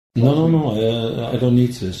No. I don't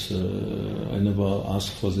need this. I never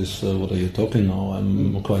ask for this. What are you talking now?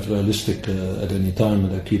 I'm quite realistic at any time,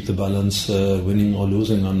 and I keep the balance, winning or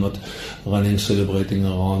losing. I'm not running, celebrating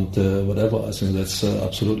around whatever. I think that's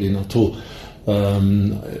absolutely not true.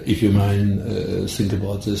 If you mind, think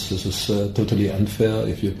about this. This is totally unfair.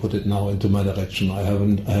 If you put it now into my direction, I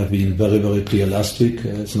have been very, very clear last week.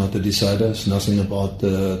 It's not a decider. It's nothing about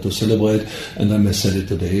to celebrate. And I said it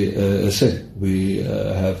today. We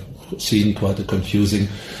have seen quite a confusing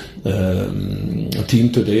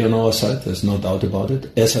team today on our side. There's no doubt about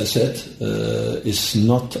it. As I said, it's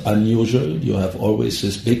not unusual. You have always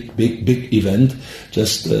this big event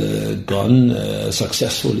just gone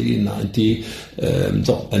successfully in 90.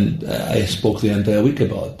 And I spoke the entire week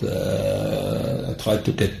about. I tried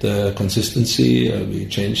to get consistency. We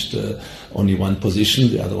changed only one position.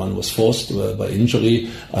 The other one was forced by injury.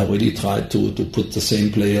 I really tried to put the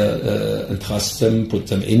same player and trust them, put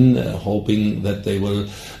them in, hoping that they will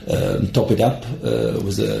top it up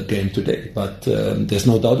with a game today. But there's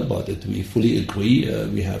no doubt about it. We fully agree.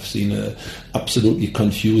 We have seen an absolutely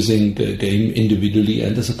confusing game individually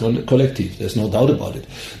and as a collective. There's no doubt about it.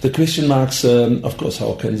 The question marks, of course,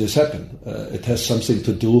 how can this happen? It has something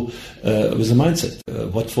to do with the mindset.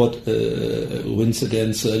 Watford wins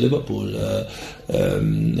against Liverpool.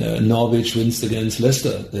 Norwich wins against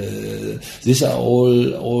Leicester. These are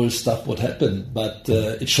all stuff what happened, but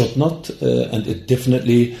it should not, and it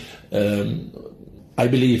definitely. I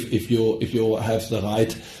believe if you have the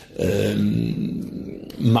right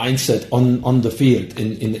mindset on the field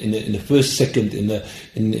in the first second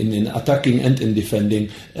in attacking and in defending,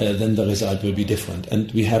 then the result will be different.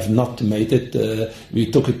 And we have not made it. We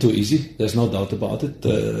took it too easy. There's no doubt about it.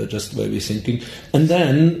 Just where we're thinking, and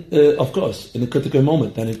then of course in a critical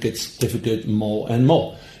moment, then it gets difficult more and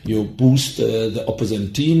more. You boost the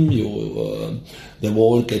opposite team. The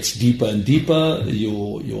wall gets deeper and deeper.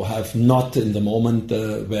 You have not in the moment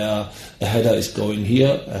where a header is going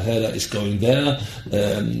here, a header is going there.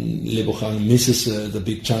 Lebogang misses the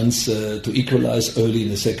big chance to equalize early in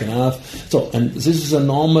the second half. So, and this is a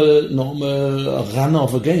normal run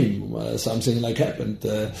of a game. Something like happened.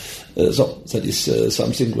 So that is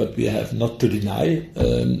something what we have not to deny.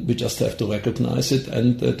 We just have to recognize it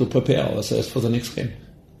and to prepare ourselves for the next game.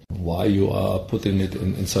 Why you are putting it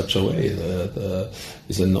in such a way?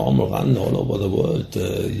 It's a normal run all over the world.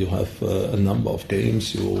 You have a number of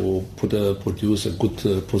games. You produce a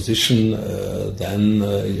good position. Then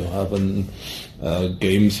you have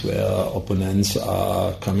games where opponents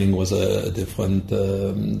are coming with a different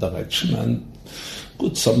direction. And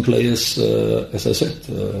good, some players, as I said,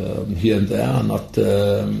 here and there are not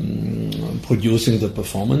producing the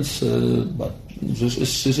performance, but this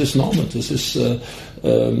is normal. This is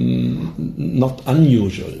not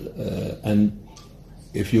unusual. And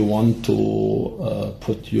if you want to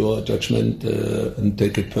put your judgment and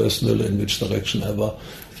take it personal in which direction ever,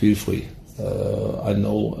 feel free. I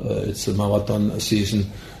know it's a marathon season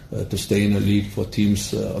to stay in a league for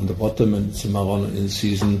teams on the bottom, and it's a marathon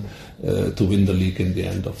season to win the league in the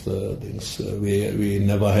end of the things. We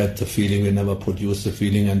never had the feeling, we never produced the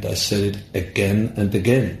feeling, and I said it again and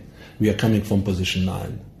again. We are coming from position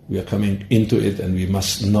 9. We are coming into it, and we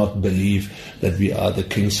must not believe that we are the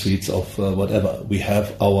king suites of whatever. We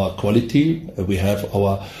have our quality, we have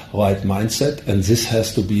our right mindset, and this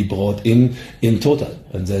has to be brought in total,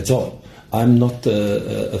 and that's all. I'm not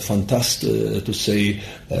a fantast to say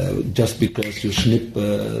just because you snip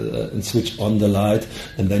and switch on the light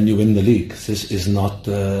and then you win the league. This is not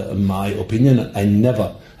my opinion. I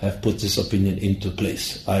never have put this opinion into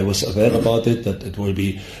place. I was aware about it, that it will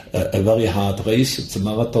be a very hard race. It's a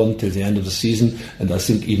marathon till the end of the season, and I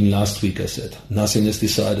think even last week I said, nothing is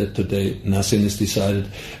decided today, nothing is decided.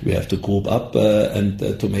 We have to group up and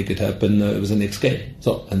to make it happen with the next game.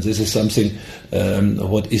 So, and this is something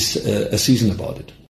what is a season about it.